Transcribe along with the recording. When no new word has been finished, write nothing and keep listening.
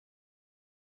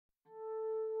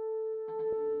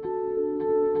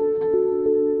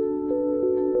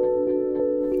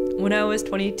When I was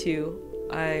 22,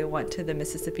 I went to the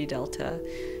Mississippi Delta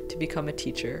to become a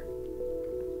teacher.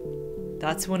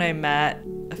 That's when I met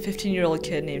a 15-year-old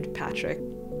kid named Patrick.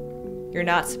 You're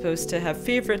not supposed to have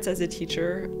favorites as a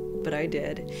teacher, but I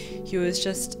did. He was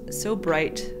just so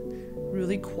bright,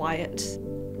 really quiet,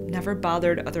 never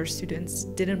bothered other students,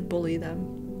 didn't bully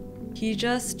them. He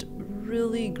just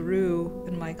really grew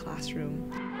in my classroom.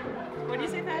 What do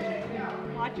you say,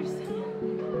 Patrick? Watch yourself.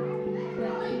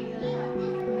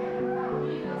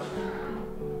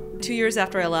 2 years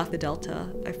after I left the Delta,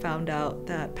 I found out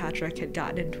that Patrick had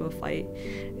gotten into a fight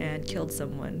and killed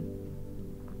someone.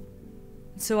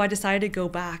 So I decided to go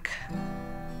back.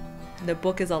 The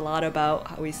book is a lot about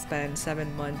how we spent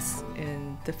 7 months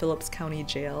in the Phillips County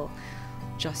Jail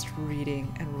just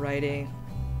reading and writing.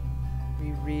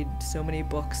 We read so many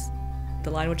books. The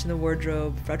Lion, Witch, and the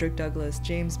Wardrobe, Frederick Douglass,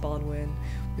 James Baldwin.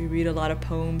 We read a lot of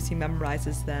poems, he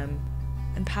memorizes them.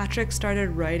 And Patrick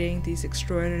started writing these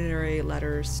extraordinary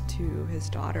letters to his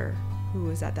daughter, who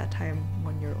was at that time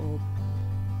 1 year old.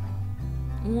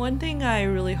 One thing I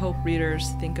really hope readers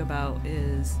think about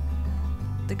is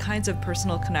the kinds of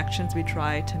personal connections we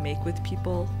try to make with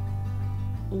people.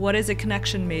 What is a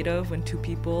connection made of when two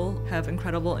people have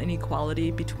incredible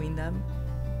inequality between them?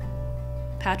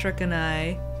 Patrick and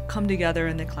I come together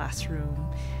in the classroom,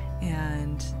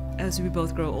 and as we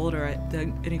both grow older,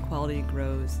 the inequality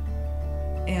grows.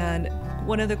 And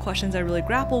one of the questions I really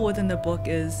grapple with in the book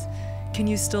is, can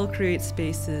you still create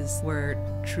spaces where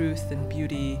truth and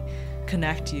beauty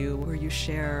connect you, where you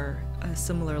share a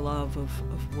similar love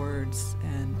of words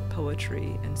and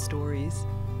poetry and stories?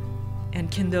 And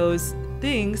can those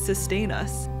things sustain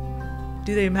us?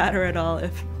 Do they matter at all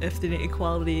if the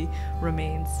inequality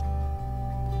remains?